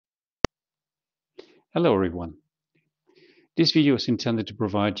Hello everyone. This video is intended to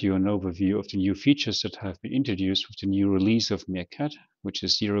provide you an overview of the new features that have been introduced with the new release of MeerK40t, which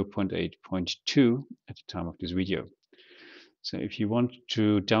is 0.8.2 at the time of this video. So if you want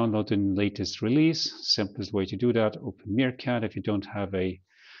to download the latest release, simplest way to do that, open MeerK40t if you don't have a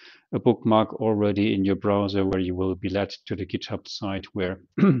bookmark already in your browser where you will be led to the GitHub site where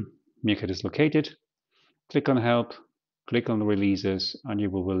MeerK40t is located. Click on Help, click on the Releases, and you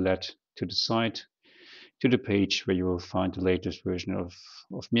will be led to the site, to the page where you will find the latest version of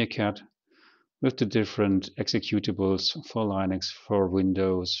MeerK40t with the different executables for Linux, for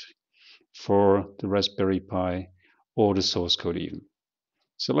Windows, for the Raspberry Pi, or the source code even.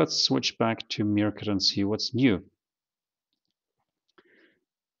 So let's switch back to MeerK40t and see what's new.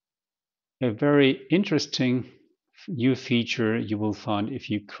 A very interesting new feature you will find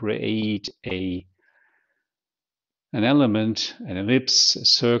if you create an element, an ellipse, a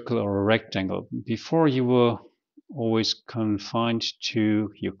circle, or a rectangle. Before you were always confined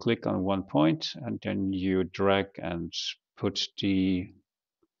to, you click on one point and then you drag and put the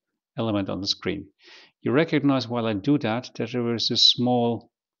element on the screen. You recognize while I do that there is a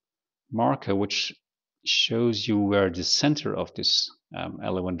small marker which shows you where the center of this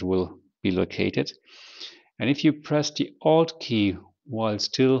element will be located. And if you press the Alt key while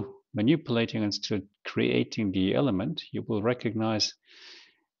still manipulating and still creating the element, you will recognize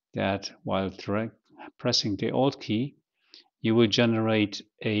that while pressing the Alt key, you will generate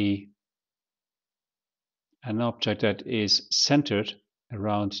an object that is centered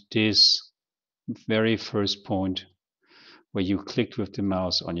around this very first point where you clicked with the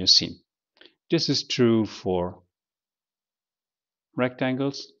mouse on your scene. This is true for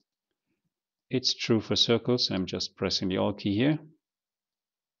rectangles. It's true for circles. I'm just pressing the Alt key here.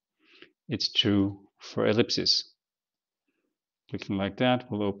 It's true for ellipses. Clicking like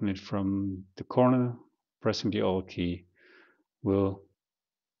that will open it from the corner. Pressing the Alt key will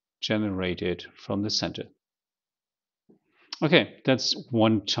generate it from the center. Okay, that's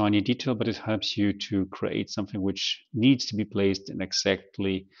one tiny detail, but it helps you to create something which needs to be placed in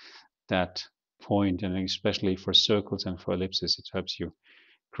exactly that point, and especially for circles and for ellipses, it helps you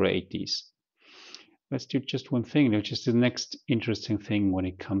create these. Let's do just one thing, which is the next interesting thing when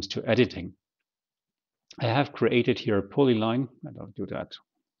it comes to editing. I have created here a polyline, and I'll do that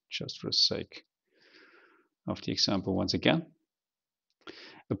just for the sake of the example once again.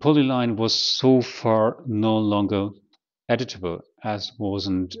 The polyline was so far no longer editable as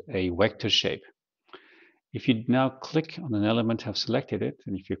wasn't a vector shape. If you now click on an element, have selected it,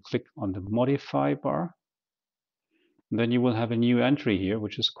 and if you click on the modify bar, then you will have a new entry here,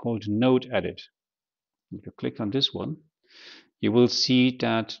 which is called node edit. If you click on this one, you will see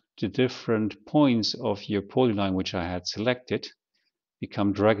that the different points of your polyline, which I had selected,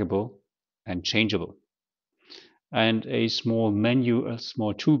 become draggable and changeable. And a small menu, a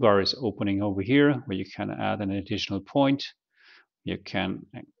small toolbar is opening over here where you can add an additional point. You can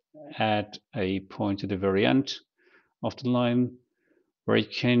add a point to the very end of the line where you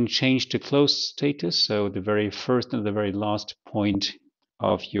can change the close status. So the very first and the very last point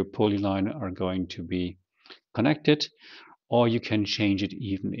of your polyline are going to be connected, or you can change it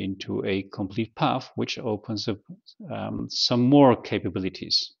even into a complete path, which opens up some more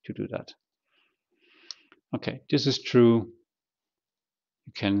capabilities to do that. Okay, this is true.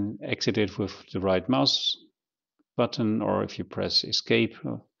 You can exit it with the right mouse button, or if you press escape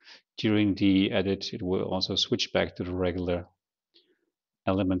during the edit, it will also switch back to the regular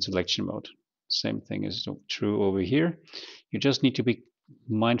element selection mode. Same thing is true over here. You just need to be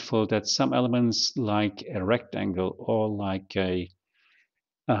mindful that some elements like a rectangle or like a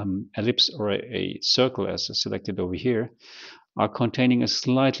ellipse or a circle as selected over here are containing a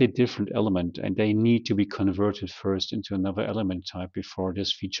slightly different element, and they need to be converted first into another element type before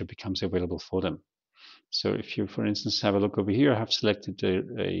this feature becomes available for them. So if you, for instance, have a look over here, I have selected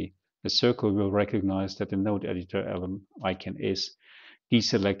a circle, will recognize that the node editor element icon is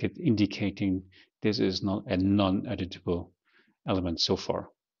deselected, indicating this is not a non-editable element so far.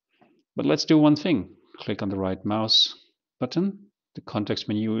 But let's do one thing. Click on the right mouse button. The context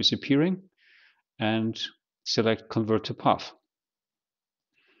menu is appearing, and select Convert to Path.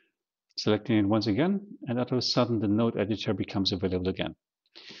 Selecting it once again, and all of a sudden the node editor becomes available again.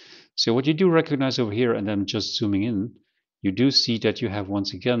 So what you do recognize over here, and I'm just zooming in, you do see that you have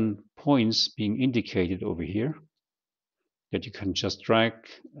once again points being indicated over here that you can just drag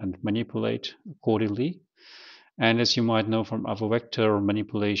and manipulate accordingly. And as you might know from other vector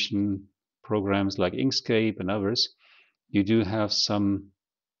manipulation programs like Inkscape and others, you do have some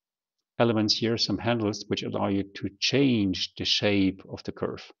elements here, some handles, which allow you to change the shape of the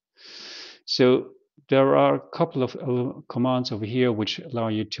curve. So There are a couple of commands over here which allow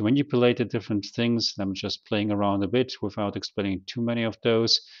you to manipulate the different things. I'm just playing around a bit without explaining too many of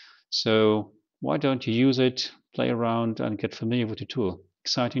those. So why don't you use it, play around, and get familiar with the tool?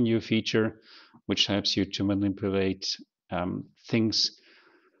 Exciting new feature which helps you to manipulate things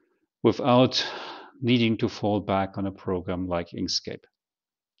without needing to fall back on a program like Inkscape.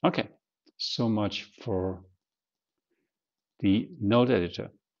 Okay, so much for the node editor.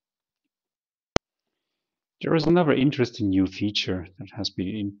 There is another interesting new feature that has been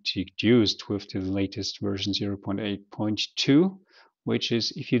introduced with the latest version 0.8.2, which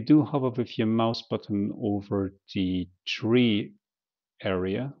is if you do hover with your mouse button over the tree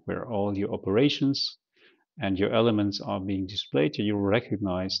area where all your operations and your elements are being displayed, you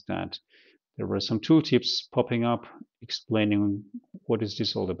recognize that there were some tooltips popping up explaining what is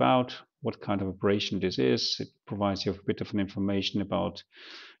this all about, what kind of operation this is. It provides you a bit of an information about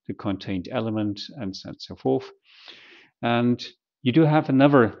the contained element and so forth. And you do have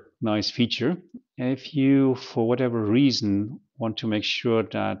another nice feature. If you, for whatever reason, want to make sure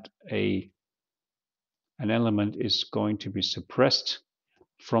that an element is going to be suppressed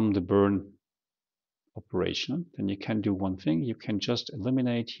from the burn operation, then you can do one thing. You can just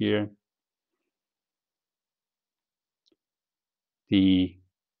eliminate here the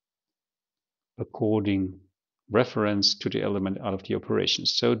according reference to the element out of the operation.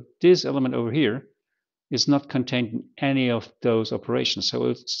 So this element over here is not contained in any of those operations. So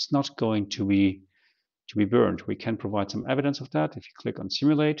it's not going to be burned. We can provide some evidence of that. If you click on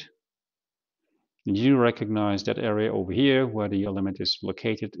simulate, you recognize that area over here where the element is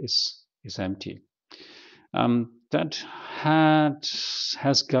located is empty. That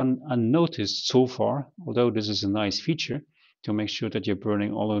has gone unnoticed so far, although this is a nice feature to make sure that you're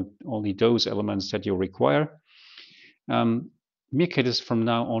burning only those elements that you require. MeerK40t is from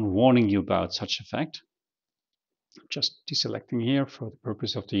now on warning you about such a fact. Just deselecting here for the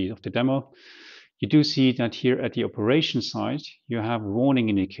purpose of the demo. You do see that here at the operation side, you have warning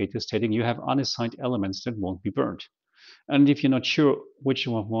indicators stating you have unassigned elements that won't be burned. And if you're not sure which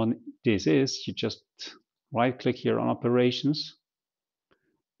one this is, you just right click here on operations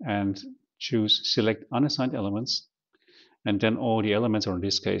and choose select unassigned elements. And then all the elements, or in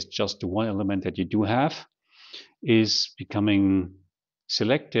this case, just the one element that you do have, is becoming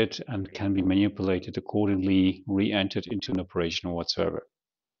selected and can be manipulated accordingly, re-entered into an operation whatsoever.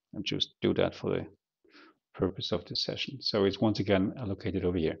 And just do that for the purpose of this session. So it's once again allocated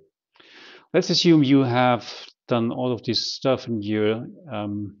over here. Let's assume you have done all of this stuff and your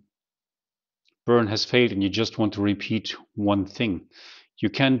burn has failed and you just want to repeat one thing. You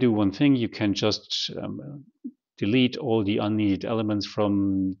can do one thing. You can just delete all the unneeded elements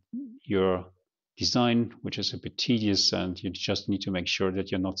from your design, which is a bit tedious, and you just need to make sure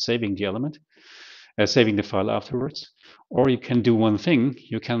that you're not saving the element, saving the file afterwards. Or you can do one thing.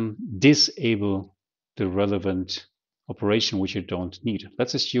 You can disable the relevant operation which you don't need.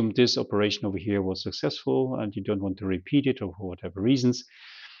 Let's assume this operation over here was successful and you don't want to repeat it or for whatever reasons.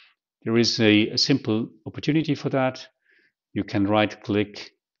 There is a simple opportunity for that. You can right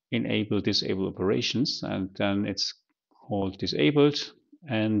click enable disable operations and then it's called disabled,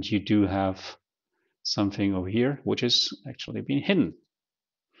 and you do have something over here which is actually been hidden.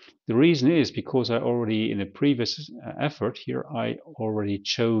 The reason is because I already in a previous effort here I already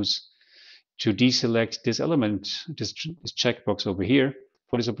chose to deselect this element, this checkbox over here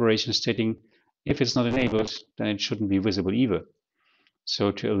for this operation stating if it's not enabled, then it shouldn't be visible either.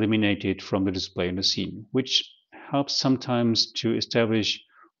 So to eliminate it from the display in the scene, which helps sometimes to establish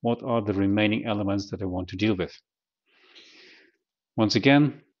what are the remaining elements that I want to deal with. Once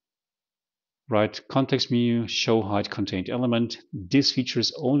again, right context menu, show hide contained element. This feature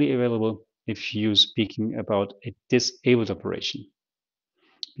is only available if you're speaking about a disabled operation,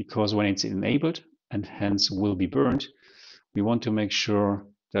 because when it's enabled and hence will be burned, we want to make sure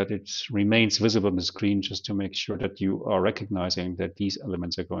that it remains visible on the screen just to make sure that you are recognizing that these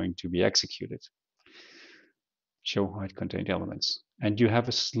elements are going to be executed. Show hide contained elements. And you have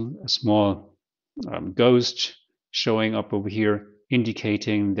a small ghost showing up over here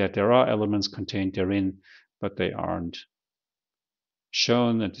indicating that there are elements contained therein, but they aren't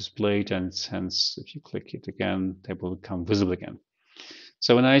shown and displayed, and hence if you click it again, they will become visible again.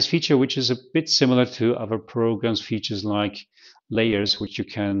 So a nice feature which is a bit similar to other programs, features like layers which you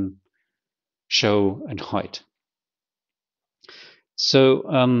can show and hide.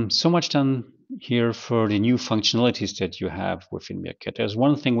 So, so much done here for the new functionalities that you have within MeerK40t. There's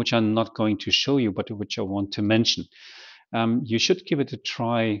one thing which I'm not going to show you, but which I want to mention. You should give it a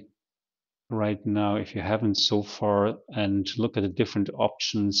try right now if you haven't so far and look at the different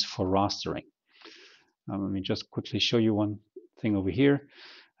options for rastering. Let me just quickly show you one thing over here.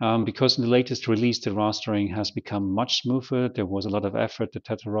 Because in the latest release, the rastering has become much smoother. There was a lot of effort that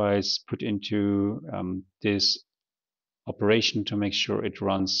Tetherize put into this operation to make sure it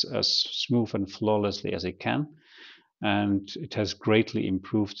runs as smooth and flawlessly as it can. And it has greatly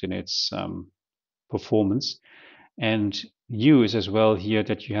improved in its performance. And new is as well here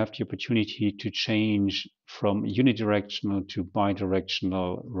that you have the opportunity to change from unidirectional to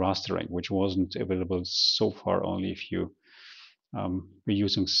bidirectional rastering, which wasn't available so far, only if you were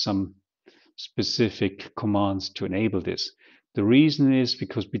using some specific commands to enable this. The reason is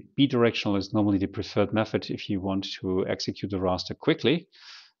because bidirectional is normally the preferred method if you want to execute the raster quickly.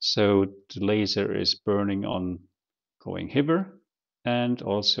 So the laser is burning on going hither and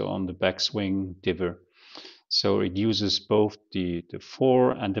also on the backswing dither. So it uses both the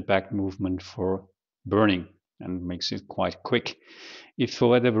fore and the back movement for burning and makes it quite quick. If for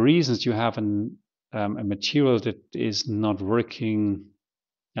whatever reasons you have a material that is not working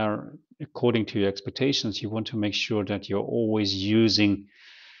according to your expectations, you want to make sure that you're always using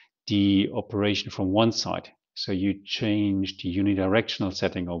the operation from one side. So you change the unidirectional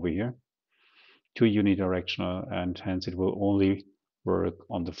setting over here to unidirectional, and hence it will only work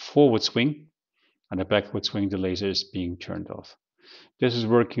on the forward swing, and the backward swing the laser is being turned off. This is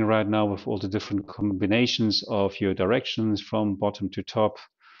working right now with all the different combinations of your directions from bottom to top,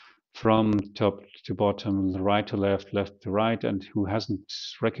 from top to bottom, right to left, left to right. And who hasn't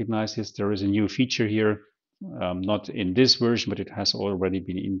recognized this, there is a new feature here, not in this version, but it has already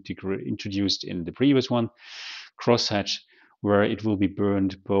been introduced in the previous one, crosshatch, where it will be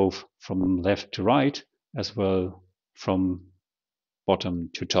burned both from left to right as well from bottom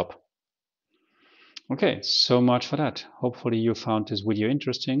to top. Okay, so much for that. Hopefully you found this video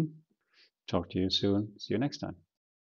interesting. Talk to you soon. See you next time.